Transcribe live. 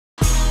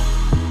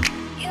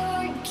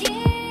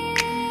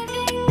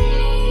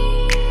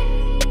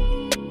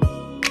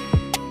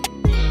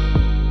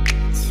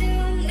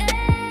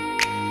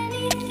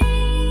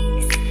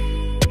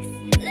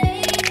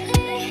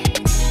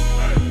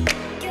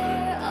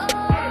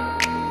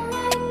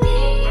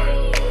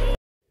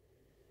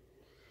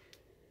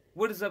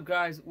What is up,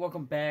 guys?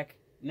 Welcome back.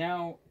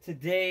 Now,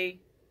 today,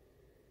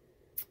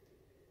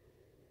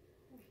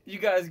 you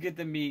guys get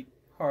to meet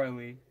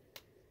Harley,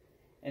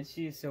 and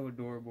she is so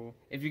adorable.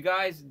 If you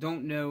guys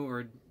don't know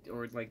or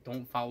like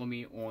don't follow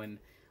me on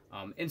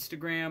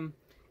Instagram,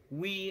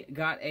 we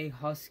got a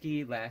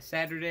husky last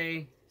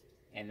Saturday,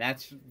 and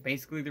that's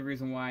basically the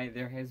reason why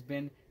there has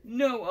been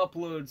no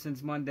upload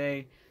since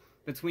Monday.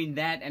 Between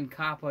that and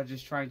Kappa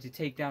just trying to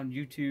take down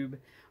YouTube,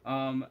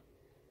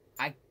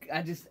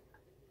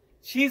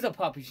 she's a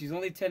puppy. She's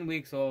only 10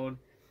 weeks old,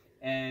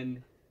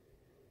 and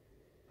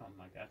oh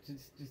my god,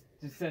 just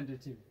send her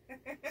to me.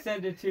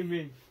 Send her to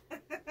me. There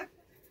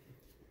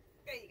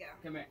you go.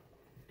 Come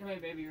here,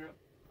 baby girl.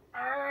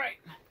 All right,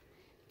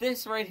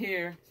 this right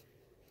here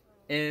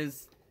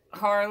is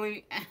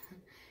Harley,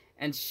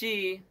 and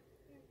she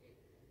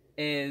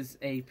is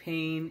a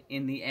pain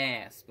in the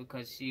ass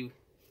because she's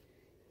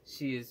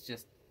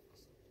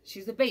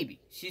a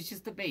baby. She's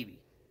just a baby.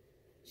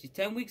 She's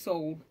 10 weeks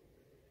old,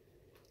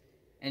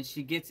 and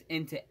she gets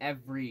into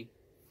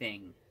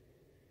everything.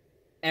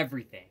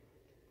 Everything.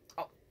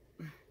 Oh.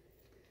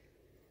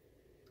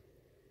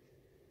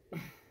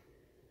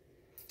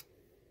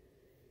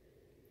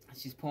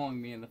 She's pulling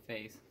me in the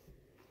face.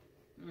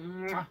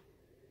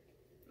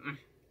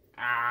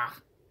 Ah.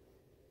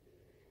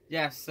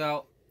 Yeah,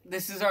 so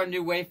this is our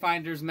new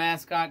Wayfinders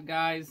mascot,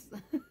 guys.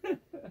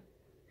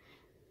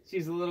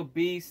 She's a little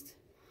beast.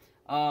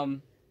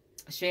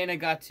 Shayna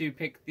got to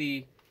pick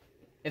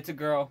it's a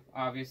girl,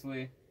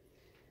 obviously.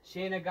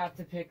 Shayna got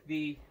to pick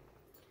the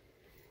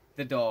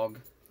dog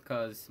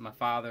because my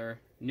father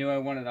knew I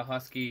wanted a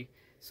husky,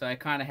 so I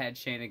kind of had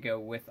Shayna go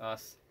with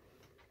us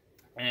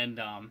and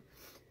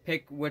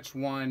pick which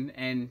one,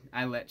 and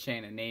I let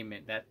Shayna name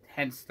it.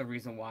 Hence the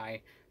reason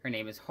why her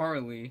name is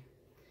Harley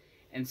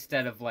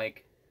instead of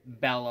like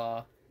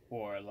Bella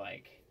or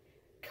like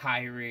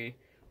Kyrie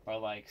or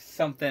like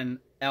something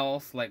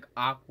else like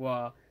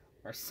Aqua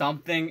or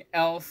something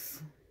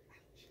else.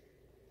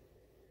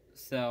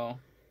 So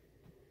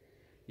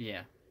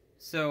yeah,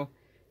 so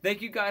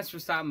thank you guys for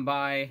stopping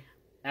by.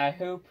 I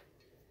hope,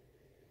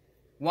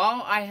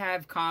 while I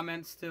have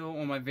comments still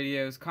on my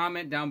videos,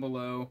 comment down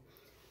below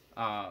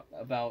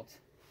about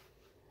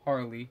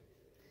Harley,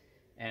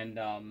 and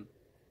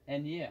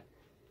yeah.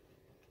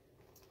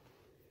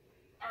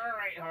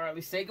 Alright,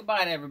 Harley, say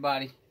goodbye to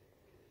everybody.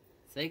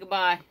 Say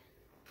goodbye.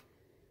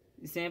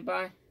 You saying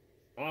bye?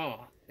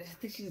 Oh, I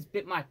think she just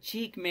bit my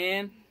cheek,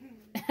 man.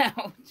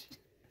 Ouch.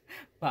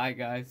 Bye,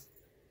 guys.